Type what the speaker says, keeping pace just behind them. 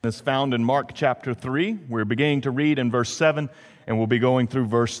Is found in Mark chapter 3. We're beginning to read in verse 7, and we'll be going through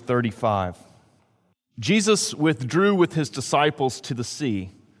verse 35. Jesus withdrew with his disciples to the sea,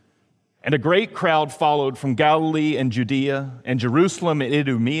 and a great crowd followed from Galilee and Judea, and Jerusalem and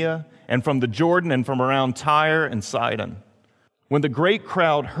Idumea, and from the Jordan and from around Tyre and Sidon. When the great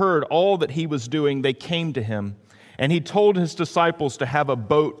crowd heard all that he was doing, they came to him, and he told his disciples to have a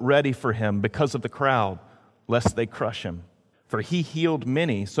boat ready for him because of the crowd, lest they crush him. For he healed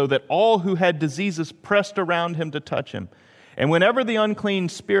many, so that all who had diseases pressed around him to touch him. And whenever the unclean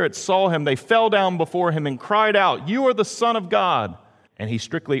spirits saw him, they fell down before him and cried out, "You are the Son of God." And he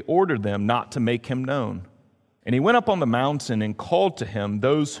strictly ordered them not to make him known. And he went up on the mountain and called to him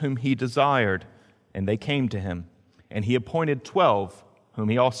those whom he desired, and they came to him. And he appointed 12, whom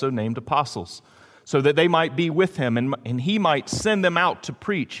he also named apostles, so that they might be with him, and he might send them out to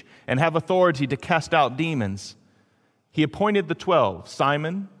preach and have authority to cast out demons. He appointed the 12,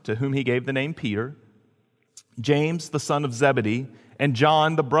 Simon, to whom he gave the name Peter, James, the son of Zebedee, and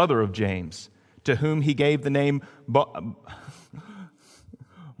John, the brother of James, to whom he gave the name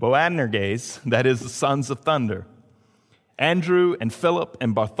Boanerges, that is, the sons of thunder, Andrew and Philip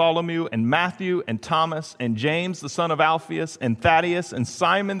and Bartholomew and Matthew and Thomas and James, the son of Alphaeus, and Thaddeus and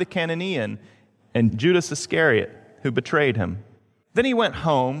Simon the Cananean, and Judas Iscariot, who betrayed him. Then he went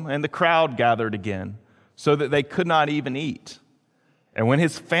home, and the crowd gathered again, so that they could not even eat. And when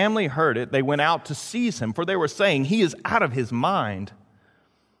his family heard it, they went out to seize him, for they were saying, "He is out of his mind."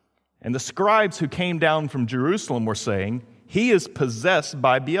 And the scribes who came down from Jerusalem were saying, "He is possessed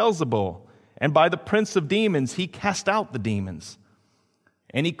by Beelzebul, and by the prince of demons he cast out the demons."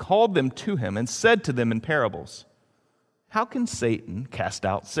 And he called them to him and said to them in parables, "How can Satan cast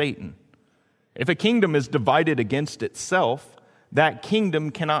out Satan? If a kingdom is divided against itself, that kingdom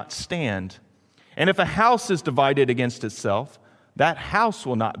cannot stand. And if a house is divided against itself, that house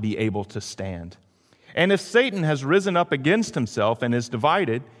will not be able to stand. And if Satan has risen up against himself and is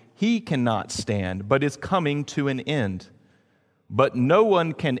divided, he cannot stand, but is coming to an end. But no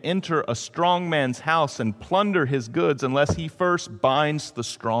one can enter a strong man's house and plunder his goods unless he first binds the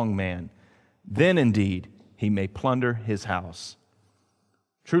strong man. Then indeed he may plunder his house.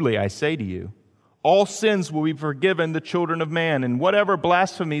 Truly I say to you, all sins will be forgiven the children of man, and whatever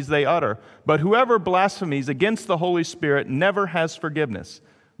blasphemies they utter. But whoever blasphemies against the Holy Spirit never has forgiveness,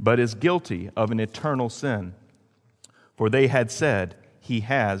 but is guilty of an eternal sin. For they had said, he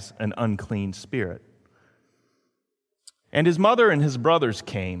has an unclean spirit. And his mother and his brothers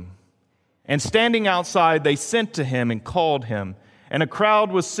came, and standing outside they sent to him and called him. And a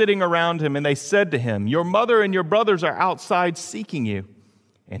crowd was sitting around him, and they said to him, "Your mother and your brothers are outside seeking you."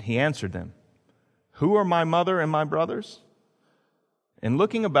 And he answered them, "Who are my mother and my brothers?" And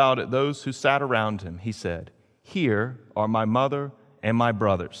looking about at those who sat around him, he said, "Here are my mother and my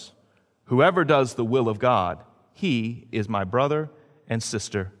brothers. Whoever does the will of God, he is my brother and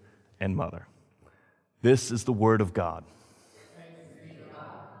sister and mother." This is the word of God.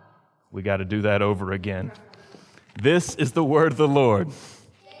 We got to do that over again. This is the word of the Lord.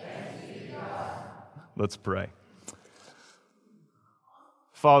 Let's pray.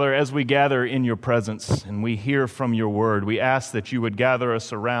 Father, as we gather in your presence and we hear from your word, we ask that you would gather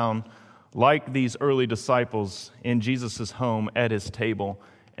us around like these early disciples in Jesus' home at his table,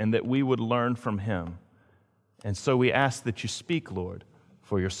 and that we would learn from him. And so we ask that you speak, Lord,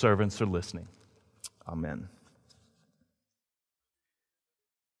 for your servants are listening. Amen.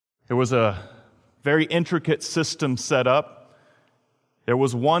 There was a very intricate system set up. There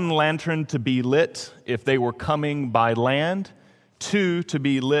was one lantern to be lit if they were coming by land, two to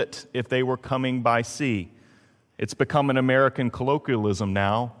be lit if they were coming by sea. It's become an American colloquialism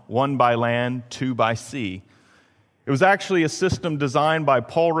now, one by land, two by sea. It was actually a system designed by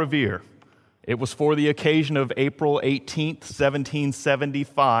Paul Revere. It was for the occasion of April 18th,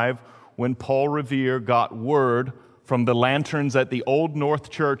 1775, when Paul Revere got word from the lanterns at the Old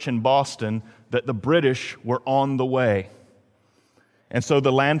North Church in Boston that the British were on the way. And so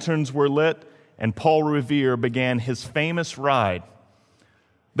the lanterns were lit, and Paul Revere began his famous ride.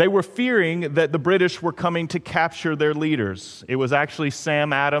 They were fearing that the British were coming to capture their leaders. It was actually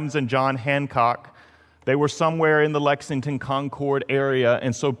Sam Adams and John Hancock. They were somewhere in the Lexington Concord area,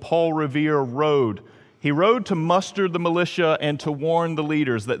 and so Paul Revere rode. He rode to muster the militia and to warn the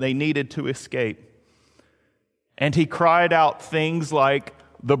leaders that they needed to escape. And he cried out things like,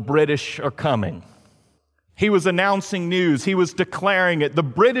 "The British are coming." He was announcing news. He was declaring it. The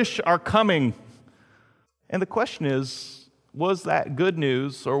British are coming. And the question is, was that good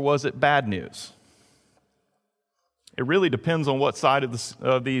news or was it bad news? It really depends on what side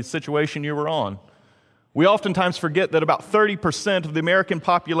of the situation you were on. We oftentimes forget that about 30% of the American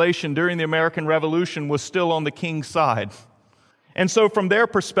population during the American Revolution was still on the king's side. And so from their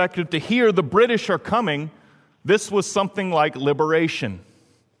perspective, to hear the British are coming, this was something like liberation.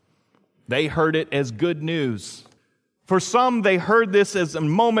 They heard it as good news. For some, they heard this as a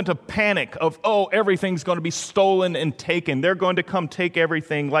moment of panic of, oh, everything's going to be stolen and taken. They're going to come take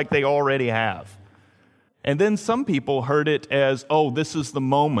everything like they already have. And then some people heard it as, oh, this is the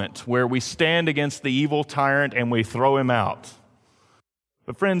moment where we stand against the evil tyrant and we throw him out.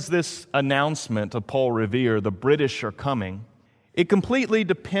 But friends, this announcement of Paul Revere, the British are coming, it completely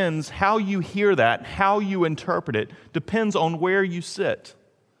depends how you hear that, how you interpret it, depends on where you sit,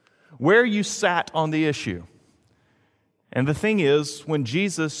 where you sat on the issue. And the thing is, when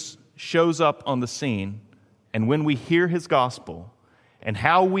Jesus shows up on the scene, and when we hear his gospel, and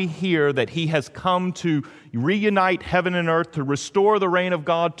how we hear that he has come to reunite heaven and earth, to restore the reign of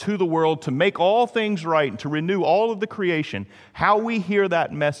God to the world, to make all things right, and to renew all of the creation, how we hear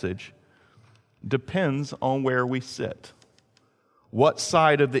that message depends on where we sit, what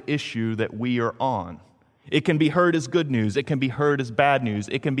side of the issue that we are on. It can be heard as good news, it can be heard as bad news,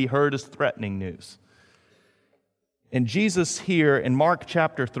 it can be heard as threatening news. And Jesus here in Mark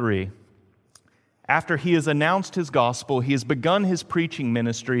chapter 3, after he has announced his gospel, he has begun his preaching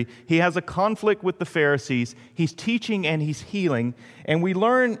ministry, he has a conflict with the Pharisees, he's teaching and he's healing, and we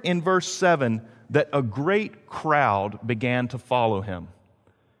learn in verse 7 that a great crowd began to follow him.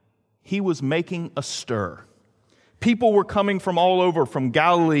 He was making a stir. People were coming from all over, from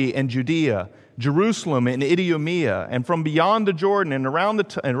Galilee and Judea, Jerusalem and Idumea, and from beyond the Jordan and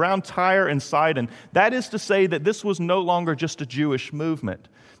around Tyre and Sidon. That is to say that this was no longer just a Jewish movement,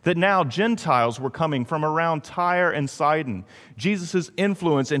 that now Gentiles were coming from around Tyre and Sidon. Jesus'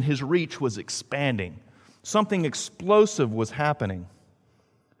 influence and his reach was expanding. Something explosive was happening.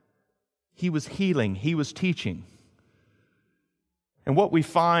 He was healing, he was teaching. And what we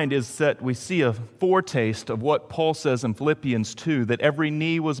find is that we see a foretaste of what Paul says in Philippians 2, that every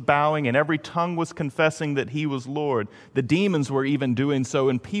knee was bowing and every tongue was confessing that he was Lord. The demons were even doing so,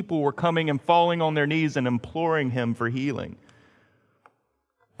 and people were coming and falling on their knees and imploring him for healing.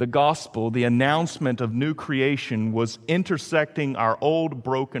 The gospel, the announcement of new creation, was intersecting our old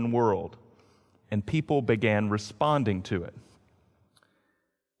broken world, and people began responding to it.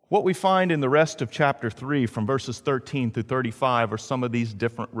 What we find in the rest of chapter 3, from verses 13 through 35, are some of these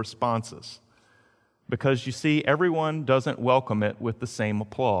different responses. Because you see, everyone doesn't welcome it with the same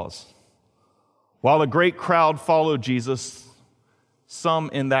applause. While a great crowd followed Jesus, some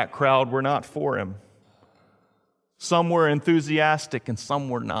in that crowd were not for him. Some were enthusiastic and some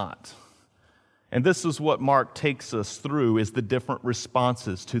were not. And this is what Mark takes us through, is the different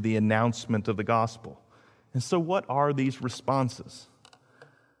responses to the announcement of the gospel. And so what are these responses?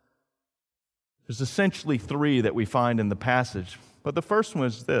 There's essentially three that we find in the passage. But the first one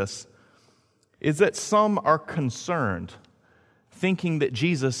is this, is that some are concerned, thinking that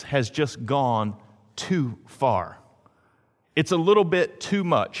Jesus has just gone too far. It's a little bit too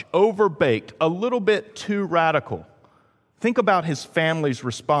much, overbaked, a little bit too radical. Think about his family's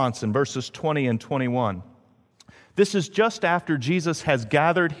response in verses 20 and 21. This is just after Jesus has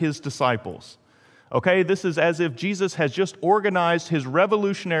gathered his disciples. Okay, this is as if Jesus has just organized his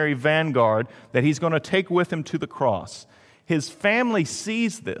revolutionary vanguard that he's going to take with him to the cross. His family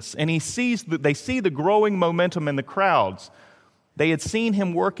sees this, and they see the growing momentum in the crowds. They had seen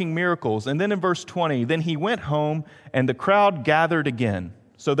him working miracles. And then in verse 20, then he went home, and the crowd gathered again.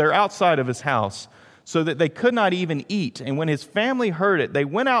 So they're outside of his house, so that they could not even eat. And when his family heard it, they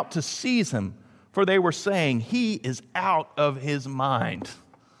went out to seize him, for they were saying, he is out of his mind.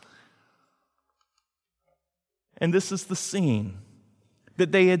 And this is the scene,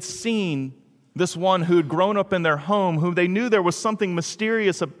 that they had seen this one who had grown up in their home, whom they knew there was something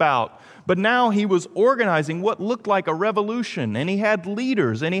mysterious about. But now he was organizing what looked like a revolution, and he had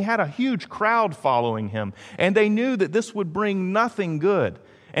leaders, and he had a huge crowd following him. And they knew that this would bring nothing good.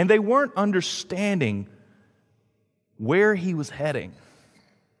 And they weren't understanding where he was heading.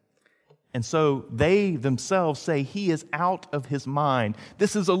 And so they themselves say he is out of his mind.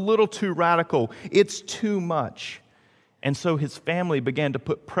 This is a little too radical. It's too much. And so his family began to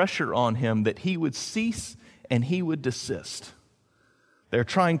put pressure on him that he would cease and he would desist. They're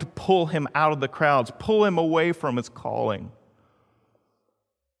trying to pull him out of the crowds, pull him away from his calling.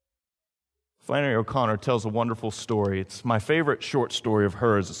 Flannery O'Connor tells a wonderful story. It's my favorite short story of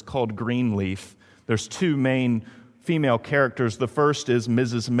hers. It's called Greenleaf. There's two main female characters. The first is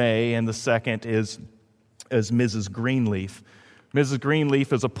Mrs. May, and the second is Mrs. Greenleaf. Mrs.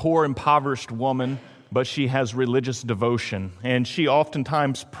 Greenleaf is a poor, impoverished woman, but she has religious devotion, and she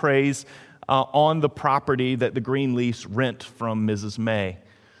oftentimes prays on the property that the Greenleafs rent from Mrs. May.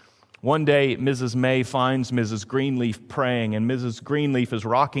 One day, Mrs. May finds Mrs. Greenleaf praying, and Mrs. Greenleaf is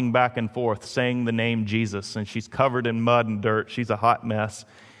rocking back and forth, saying the name Jesus, and she's covered in mud and dirt. She's a hot mess.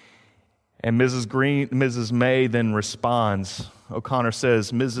 And Mrs. May then responds. O'Connor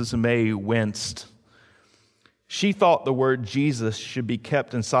says, Mrs. May winced. She thought the word Jesus should be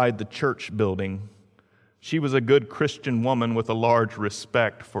kept inside the church building. She was a good Christian woman with a large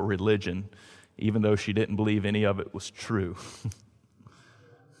respect for religion, even though she didn't believe any of it was true.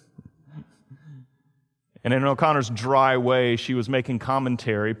 And in O'Connor's dry way, she was making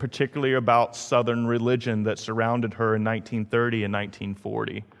commentary, particularly about Southern religion that surrounded her in 1930 and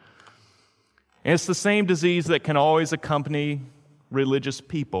 1940. And it's the same disease that can always accompany religious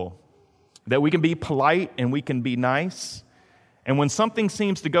people, that we can be polite and we can be nice, and when something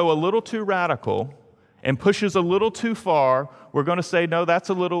seems to go a little too radical and pushes a little too far, we're going to say, no, that's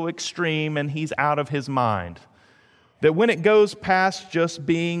a little extreme and he's out of his mind. That when it goes past just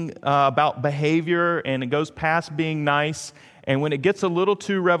being about behavior and it goes past being nice, and when it gets a little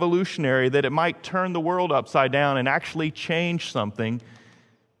too revolutionary, that it might turn the world upside down and actually change something,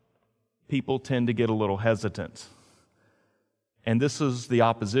 people tend to get a little hesitant. And this is the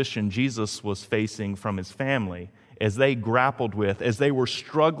opposition Jesus was facing from his family as they grappled with, as they were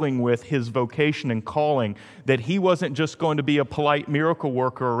struggling with his vocation and calling, that he wasn't just going to be a polite miracle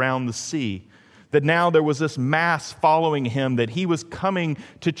worker around the sea, that now there was this mass following him, that he was coming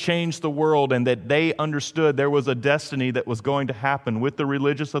to change the world, and that they understood there was a destiny that was going to happen with the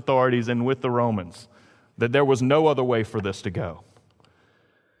religious authorities and with the Romans, that there was no other way for this to go.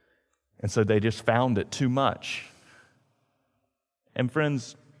 And so they just found it too much. And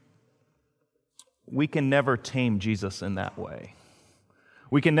friends, we can never tame Jesus in that way.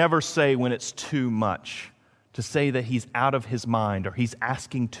 We can never say when it's too much, to say that he's out of his mind or he's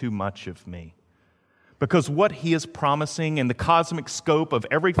asking too much of me. Because what he is promising in the cosmic scope of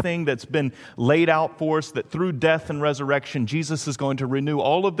everything that's been laid out for us, that through death and resurrection, Jesus is going to renew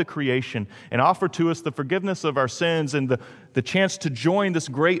all of the creation and offer to us the forgiveness of our sins and the chance to join this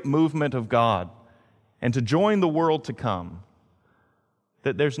great movement of God and to join the world to come.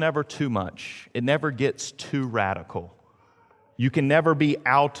 That there's never too much. It never gets too radical. You can never be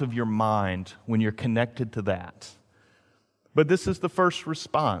out of your mind when you're connected to that. But this is the first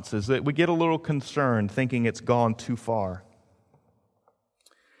response, is that we get a little concerned thinking it's gone too far.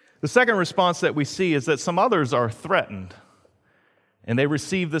 The second response that we see is that some others are threatened, and they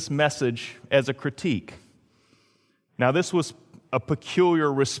receive this message as a critique. Now, this was a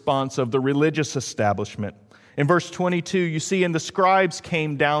peculiar response of the religious establishment. In verse 22, you see, and the scribes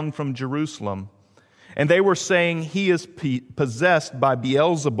came down from Jerusalem, and they were saying, he is possessed by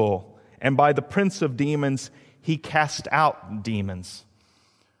Beelzebul, and by the prince of demons he cast out demons.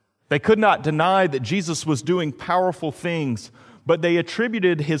 They could not deny that Jesus was doing powerful things, but they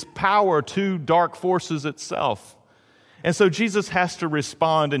attributed his power to dark forces itself. And so Jesus has to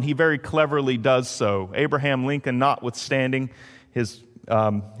respond, and he very cleverly does so. Abraham Lincoln notwithstanding, he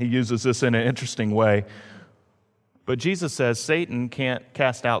uses this in an interesting way. But Jesus says Satan can't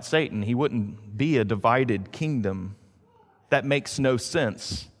cast out Satan. He wouldn't be a divided kingdom. That makes no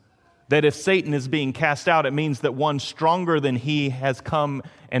sense. That if Satan is being cast out, it means that one stronger than he has come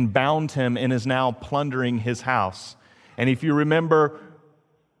and bound him and is now plundering his house. And if you remember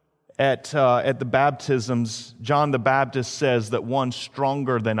at the baptisms, John the Baptist says that one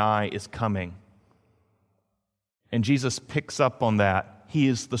stronger than I is coming. And Jesus picks up on that. He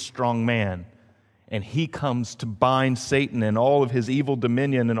is the strong man. And he comes to bind Satan and all of his evil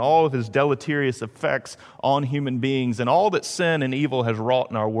dominion and all of his deleterious effects on human beings and all that sin and evil has wrought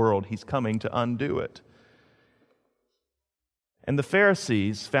in our world. He's coming to undo it. And the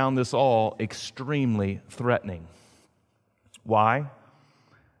Pharisees found this all extremely threatening. Why?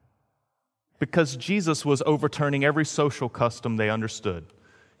 Because Jesus was overturning every social custom they understood.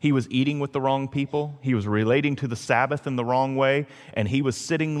 He was eating with the wrong people, he was relating to the Sabbath in the wrong way, and he was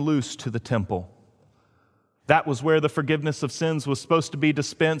sitting loose to the temple. That was where the forgiveness of sins was supposed to be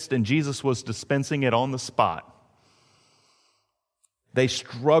dispensed, and Jesus was dispensing it on the spot. They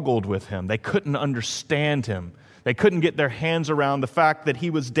struggled with him. They couldn't understand him. They couldn't get their hands around the fact that he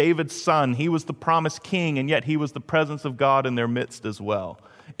was David's son. He was the promised king, and yet he was the presence of God in their midst as well.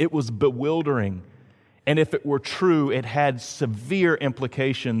 It was bewildering. And if it were true, it had severe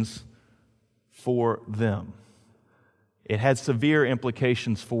implications for them. It had severe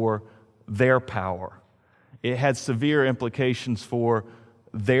implications for their power. It had severe implications for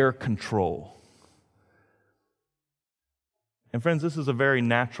their control. And friends, this is a very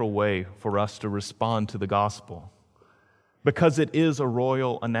natural way for us to respond to the gospel because it is a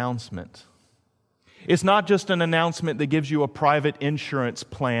royal announcement. It's not just an announcement that gives you a private insurance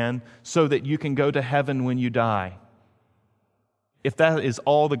plan so that you can go to heaven when you die. If that is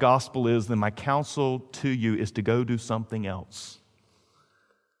all the gospel is, then my counsel to you is to go do something else.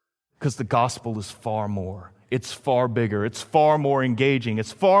 Because the gospel is far more. It's far bigger. It's far more engaging.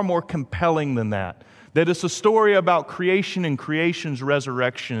 It's far more compelling than that. That it's a story about creation and creation's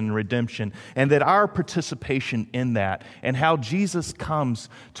resurrection and redemption, and that our participation in that, and how Jesus comes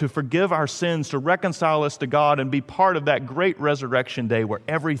to forgive our sins, to reconcile us to God, and be part of that great resurrection day where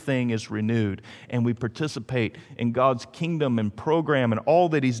everything is renewed, and we participate in God's kingdom and program and all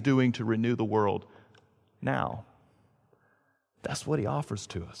that He's doing to renew the world now. That's what He offers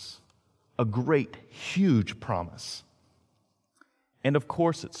to us. A great, huge promise. And of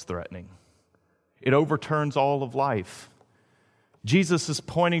course it's threatening. It overturns all of life. Jesus is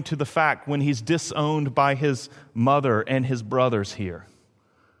pointing to the fact when He's disowned by His mother and His brothers here,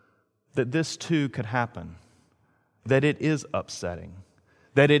 that this too could happen, that it is upsetting,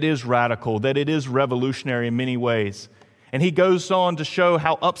 that it is radical, that it is revolutionary in many ways. And He goes on to show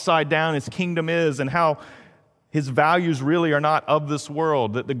how upside down His kingdom is and how His values really are not of this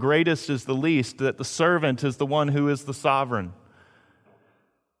world, that the greatest is the least, that the servant is the one who is the sovereign.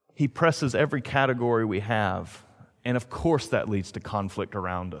 He presses every category we have, and of course that leads to conflict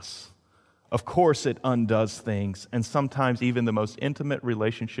around us. Of course it undoes things, and sometimes even the most intimate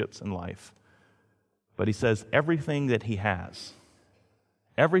relationships in life. But He says everything that He has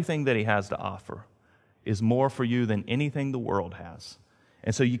to offer is more for you than anything the world has.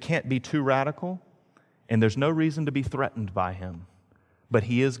 And so you can't be too radical, and there's no reason to be threatened by Him. But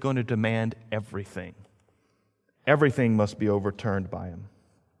He is going to demand everything. Everything must be overturned by Him.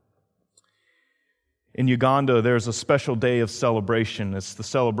 In Uganda, there's a special day of celebration. It's the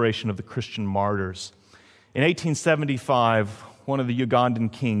celebration of the Christian martyrs. In 1875, one of the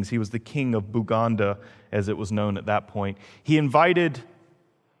Ugandan kings, he was the king of Buganda, as it was known at that point, he invited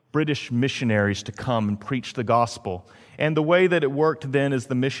British missionaries to come and preach the gospel. And the way that it worked then is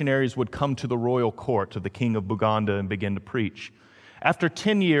the missionaries would come to the royal court of the king of Buganda and begin to preach. After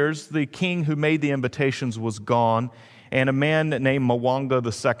 10 years, the king who made the invitations was gone, and a man named Mwanga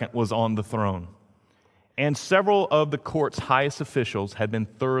II was on the throne. And several of the court's highest officials had been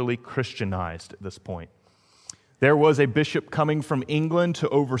thoroughly Christianized at this point. There was a bishop coming from England to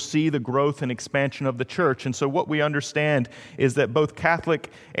oversee the growth and expansion of the church. And so what we understand is that both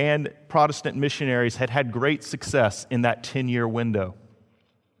Catholic and Protestant missionaries had had great success in that 10-year window.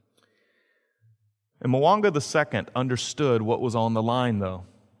 And Mwanga II understood what was on the line, though.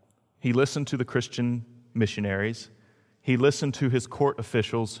 He listened to the Christian missionaries. He listened to his court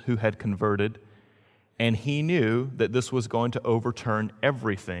officials who had converted. And he knew that this was going to overturn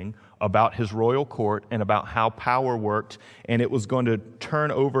everything about his royal court and about how power worked, and it was going to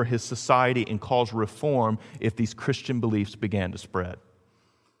turn over his society and cause reform if these Christian beliefs began to spread.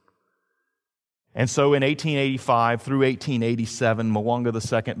 And so in 1885 through 1887,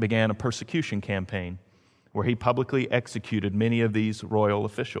 Mwanga II began a persecution campaign where he publicly executed many of these royal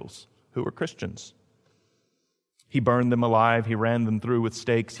officials who were Christians. He burned them alive, he ran them through with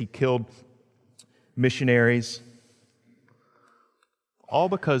stakes, he killed missionaries, all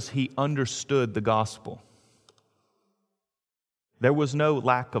because he understood the gospel. There was no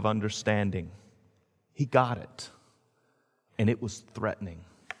lack of understanding. He got it, and it was threatening.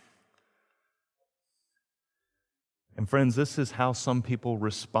 And friends, this is how some people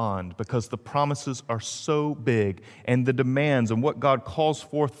respond, because the promises are so big, and the demands and what God calls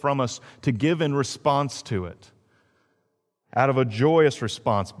forth from us to give in response to it, out of a joyous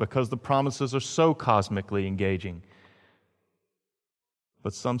response, because the promises are so cosmically engaging.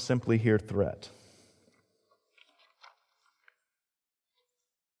 But some simply hear threat.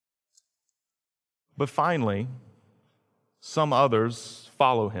 But finally, some others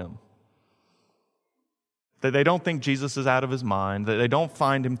follow him. That they don't think Jesus is out of his mind, that they don't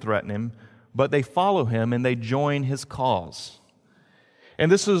find him threatening, but they follow him and they join his cause.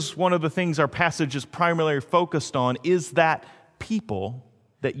 And this is one of the things our passage is primarily focused on, is that people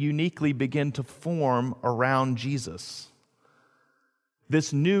that uniquely begin to form around Jesus.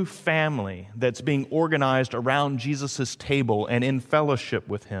 This new family that's being organized around Jesus' table and in fellowship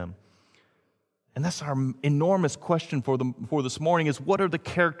with him. And that's our enormous question for this morning, is what are the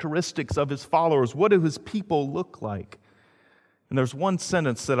characteristics of his followers? What do his people look like? And there's one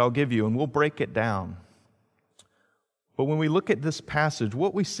sentence that I'll give you, and we'll break it down. But when we look at this passage,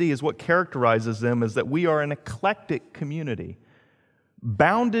 what we see is what characterizes them is that we are an eclectic community,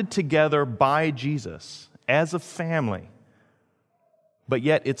 bounded together by Jesus as a family, but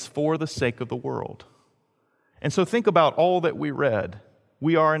yet it's for the sake of the world. And so think about all that we read.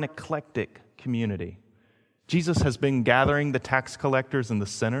 We are an eclectic community. Jesus has been gathering the tax collectors and the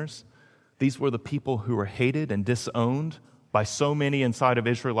sinners. These were the people who were hated and disowned by so many inside of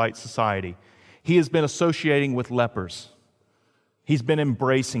Israelite society. He has been associating with lepers. He's been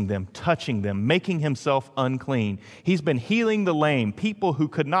embracing them, touching them, making himself unclean. He's been healing the lame, people who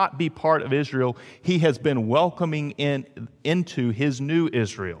could not be part of Israel. He has been welcoming into his new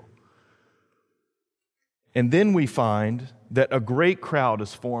Israel. And then we find that a great crowd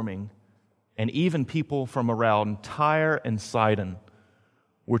is forming, and even people from around Tyre and Sidon,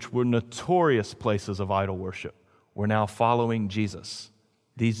 which were notorious places of idol worship, were now following Jesus.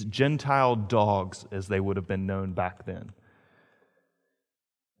 These Gentile dogs, as they would have been known back then.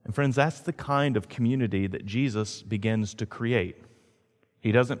 And friends, that's the kind of community that Jesus begins to create.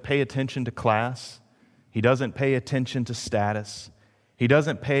 He doesn't pay attention to class. He doesn't pay attention to status. He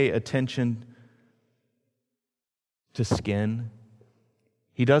doesn't pay attention to skin.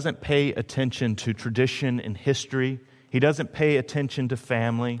 He doesn't pay attention to tradition and history. He doesn't pay attention to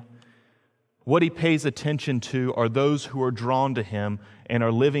family. What he pays attention to are those who are drawn to him and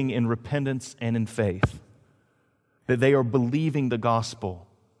are living in repentance and in faith. That they are believing the gospel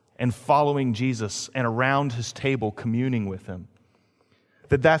and following Jesus and around his table communing with him.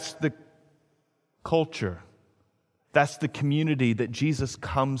 That's the culture. That's the community that Jesus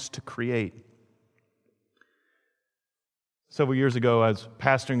comes to create. Several years ago, I was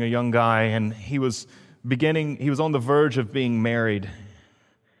pastoring a young guy, and he was on the verge of being married.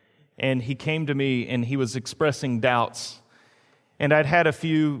 And he came to me, and he was expressing doubts. And I'd had a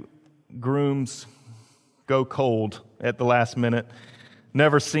few grooms go cold at the last minute.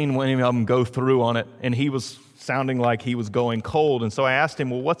 Never seen any of them go through on it, and he was sounding like he was going cold. And so I asked him,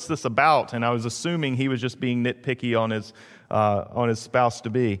 well, what's this about? And I was assuming he was just being nitpicky on his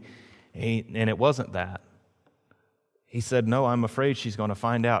spouse-to-be. And it wasn't that. He said, no, I'm afraid she's going to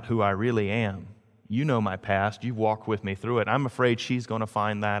find out who I really am. You know my past. You've walked with me through it. I'm afraid she's going to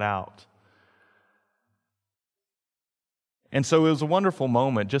find that out. And so it was a wonderful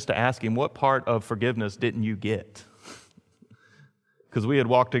moment just to ask him, what part of forgiveness didn't you get? Because we had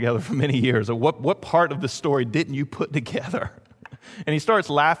walked together for many years. What part of the story didn't you put together? And he starts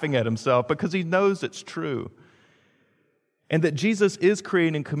laughing at himself because he knows it's true. And that Jesus is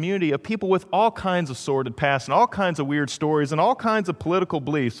creating a community of people with all kinds of sordid pasts and all kinds of weird stories and all kinds of political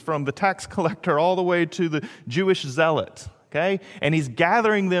beliefs, from the tax collector all the way to the Jewish zealot. Okay? And he's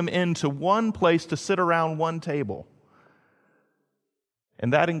gathering them into one place to sit around one table.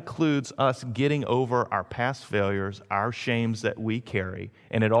 And that includes us getting over our past failures, our shames that we carry.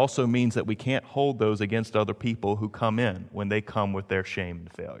 And it also means that we can't hold those against other people who come in when they come with their shame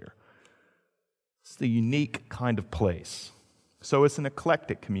and failure. It's the unique kind of place. So it's an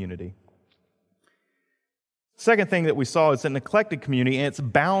eclectic community. Second thing that we saw is an eclectic community, and it's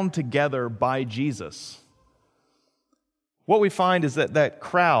bound together by Jesus. What we find is that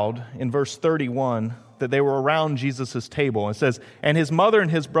crowd in verse 31, that they were around Jesus' table. It says, and his mother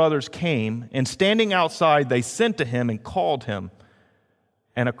and his brothers came, and standing outside, they sent to him and called him.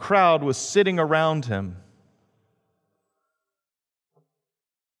 And a crowd was sitting around him.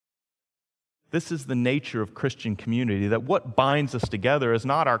 This is the nature of Christian community, that what binds us together is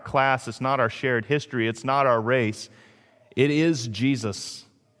not our class, it's not our shared history, it's not our race. It is Jesus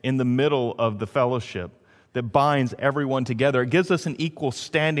in the middle of the fellowship that binds everyone together. It gives us an equal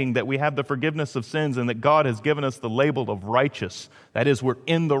standing, that we have the forgiveness of sins, and that God has given us the label of righteous. That is, we're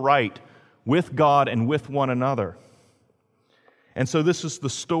in the right with God and with one another. And so this is the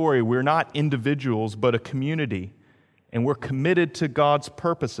story. We're not individuals, but a community. And we're committed to God's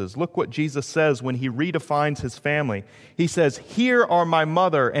purposes. Look what Jesus says when he redefines his family. He says, here are my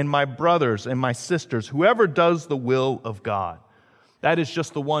mother and my brothers and my sisters, whoever does the will of God. That is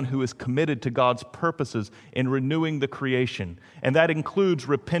just the one who is committed to God's purposes in renewing the creation. And that includes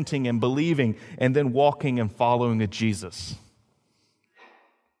repenting and believing and then walking and following Jesus.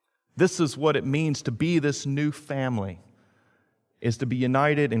 This is what it means to be this new family, is to be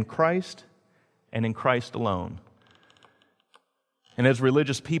united in Christ and in Christ alone. And as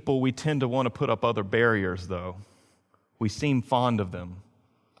religious people, we tend to want to put up other barriers, though. We seem fond of them.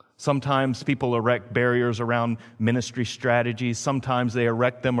 Sometimes people erect barriers around ministry strategies. Sometimes they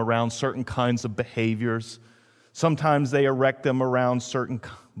erect them around certain kinds of behaviors. Sometimes they erect them around certain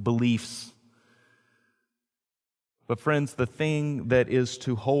beliefs. But friends, the thing that is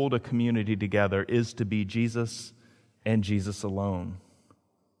to hold a community together is to be Jesus and Jesus alone.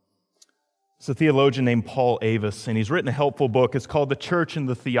 It's a theologian named Paul Avis, and he's written a helpful book. It's called The Church and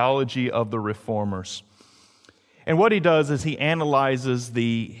the Theology of the Reformers. And what he does is he analyzes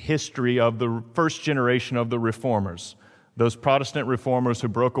the history of the first generation of the Reformers, those Protestant Reformers who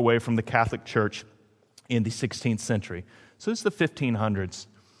broke away from the Catholic Church in the 16th century. So it's the 1500s.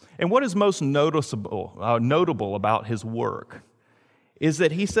 And what is most notable about his work is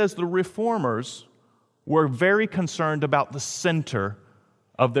that he says the reformers were very concerned about the center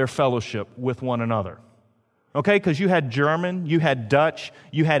of their fellowship with one another. Okay, because you had German, you had Dutch,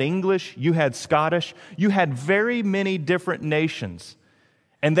 you had English, you had Scottish, you had very many different nations.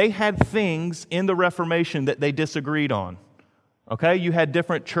 And they had things in the Reformation that they disagreed on. Okay, you had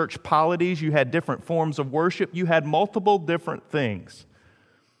different church polities, you had different forms of worship, you had multiple different things.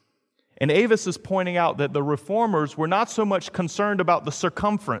 And Avis is pointing out that the reformers were not so much concerned about the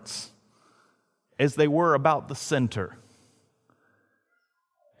circumference as they were about the center.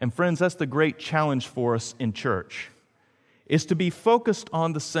 And friends, that's the great challenge for us in church, is to be focused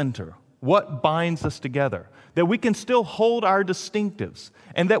on the center, what binds us together, that we can still hold our distinctives,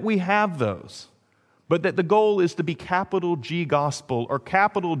 and that we have those, but that the goal is to be capital G gospel or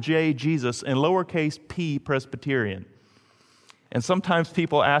capital J Jesus and lowercase p Presbyterian. And sometimes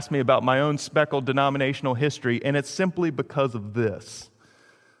people ask me about my own speckled denominational history, and it's simply because of this,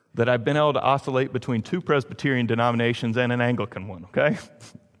 that I've been able to oscillate between two Presbyterian denominations and an Anglican one, okay?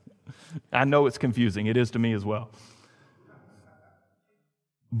 I know it's confusing. It is to me as well.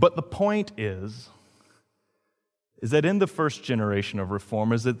 But the point is that in the first generation of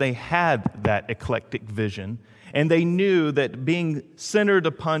reformers, that they had that eclectic vision, and they knew that being centered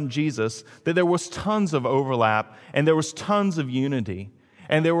upon Jesus, that there was tons of overlap, and there was tons of unity,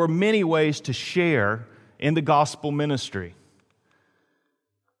 and there were many ways to share in the gospel ministry.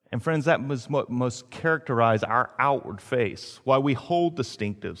 And friends, that was what most characterized our outward face, why we hold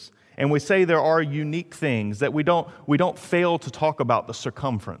distinctives. And we say there are unique things, that we don't fail to talk about the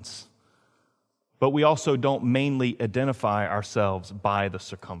circumference. But we also don't mainly identify ourselves by the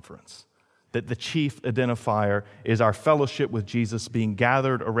circumference. That the chief identifier is our fellowship with Jesus, being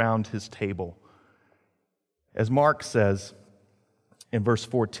gathered around his table. As Mark says in verse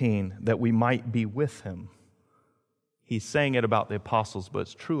 14, that we might be with him. He's saying it about the apostles, but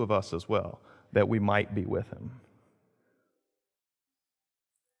it's true of us as well, that we might be with him.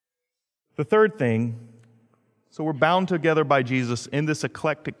 The third thing, so we're bound together by Jesus in this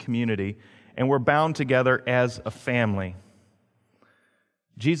eclectic community, and we're bound together as a family.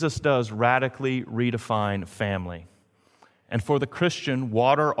 Jesus does radically redefine family. And for the Christian,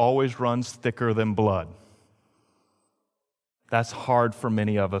 water always runs thicker than blood. That's hard for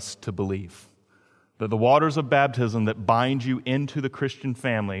many of us to believe. That the waters of baptism that bind you into the Christian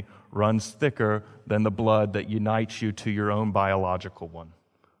family runs thicker than the blood that unites you to your own biological one.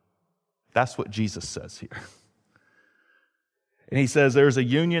 That's what Jesus says here. And he says there's a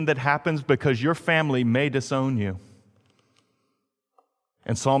union that happens because your family may disown you.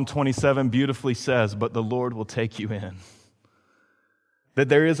 And Psalm 27 beautifully says, but the Lord will take you in. That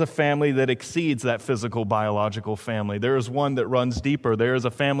there is a family that exceeds that physical, biological family. There is one that runs deeper. There is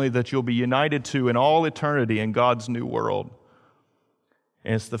a family that you'll be united to in all eternity in God's new world.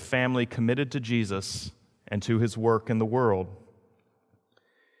 And it's the family committed to Jesus and to his work in the world.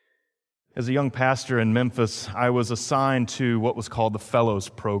 As a young pastor in Memphis, I was assigned to what was called the Fellows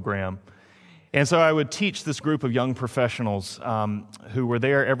Program. And so I would teach this group of young professionals who were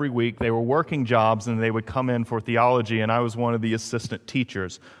there every week. They were working jobs, and they would come in for theology, and I was one of the assistant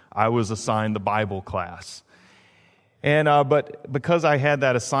teachers. I was assigned the Bible class. And but because I had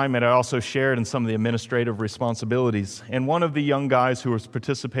that assignment, I also shared in some of the administrative responsibilities. And one of the young guys who was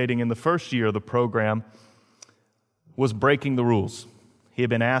participating in the first year of the program was breaking the rules. He had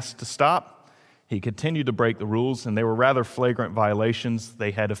been asked to stop. He continued to break the rules, and they were rather flagrant violations.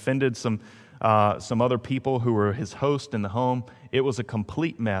 They had offended some other people who were his host in the home. It was a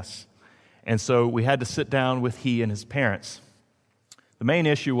complete mess. And so we had to sit down with he and his parents. The main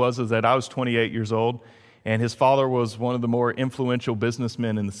issue was that I was 28 years old, and his father was one of the more influential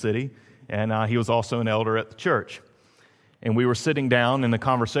businessmen in the city, and he was also an elder at the church. And we were sitting down in a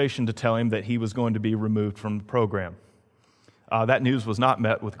conversation to tell him that he was going to be removed from the program. That news was not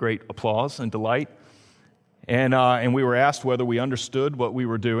met with great applause and delight. And we were asked whether we understood what we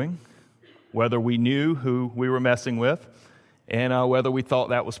were doing, whether we knew who we were messing with, and whether we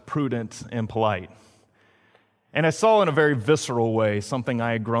thought that was prudent and polite. And I saw in a very visceral way something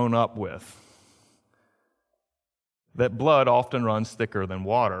I had grown up with, that blood often runs thicker than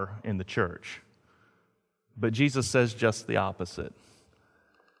water in the church. But Jesus says just the opposite.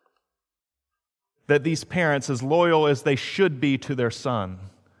 That these parents, as loyal as they should be to their son,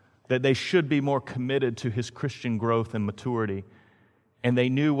 that they should be more committed to his Christian growth and maturity, and they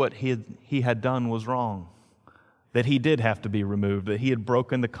knew what he had done was wrong, that he did have to be removed, that he had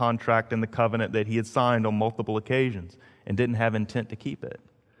broken the contract and the covenant that he had signed on multiple occasions and didn't have intent to keep it.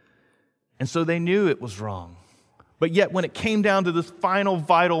 And so they knew it was wrong. But yet when it came down to this final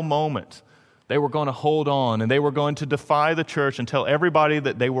vital moment, they were going to hold on and they were going to defy the church and tell everybody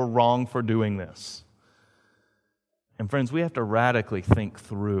that they were wrong for doing this. And friends, we have to radically think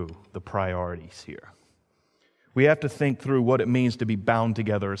through the priorities here. We have to think through what it means to be bound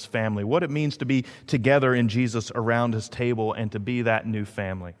together as family, what it means to be together in Jesus around His table and to be that new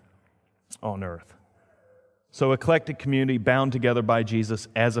family on earth. So eclectic community bound together by Jesus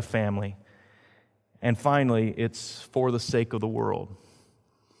as a family. And finally, it's for the sake of the world.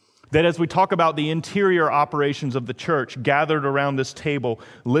 That as we talk about the interior operations of the church gathered around this table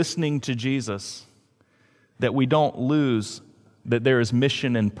listening to Jesus, that we don't lose that there is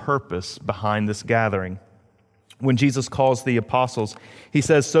mission and purpose behind this gathering. When Jesus calls the apostles, He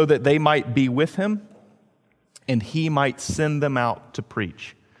says, so that they might be with Him and He might send them out to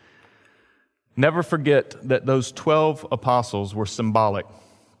preach. Never forget that those 12 apostles were symbolic.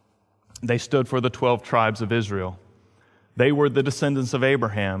 They stood for the 12 tribes of Israel. They were the descendants of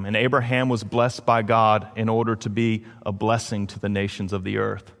Abraham, and Abraham was blessed by God in order to be a blessing to the nations of the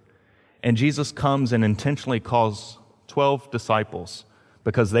earth. And Jesus comes and intentionally calls 12 disciples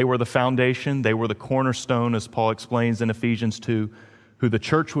because they were the foundation, they were the cornerstone, as Paul explains in Ephesians 2, who the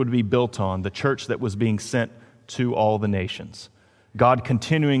church would be built on, the church that was being sent to all the nations. God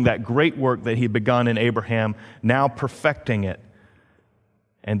continuing that great work that He begun in Abraham, now perfecting it.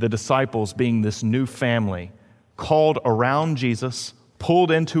 And the disciples being this new family, called around Jesus, pulled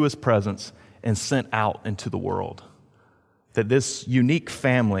into His presence, and sent out into the world. That this unique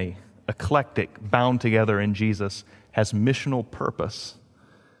family, eclectic, bound together in Jesus, has missional purpose.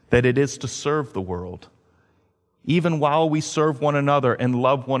 That it is to serve the world. Even while we serve one another and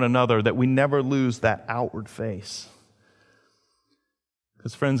love one another, that we never lose that outward face.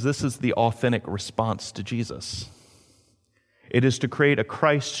 Because friends, this is the authentic response to Jesus. It is to create a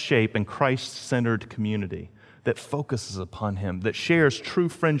Christ-shaped and Christ-centered community that focuses upon Him, that shares true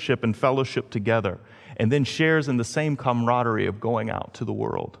friendship and fellowship together, and then shares in the same camaraderie of going out to the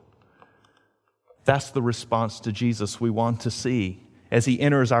world. That's the response to Jesus we want to see as He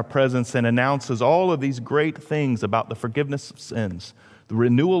enters our presence and announces all of these great things about the forgiveness of sins, the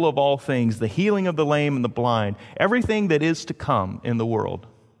renewal of all things, the healing of the lame and the blind, everything that is to come in the world.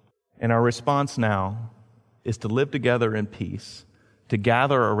 And our response now is to live together in peace, to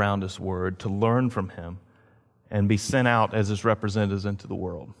gather around His Word, to learn from Him, and be sent out as His representatives into the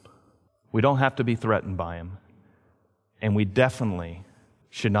world. We don't have to be threatened by Him, and we definitely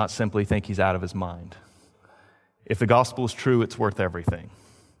should not simply think He's out of His mind. If the gospel is true, it's worth everything.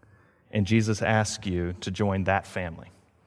 And Jesus asks you to join that family.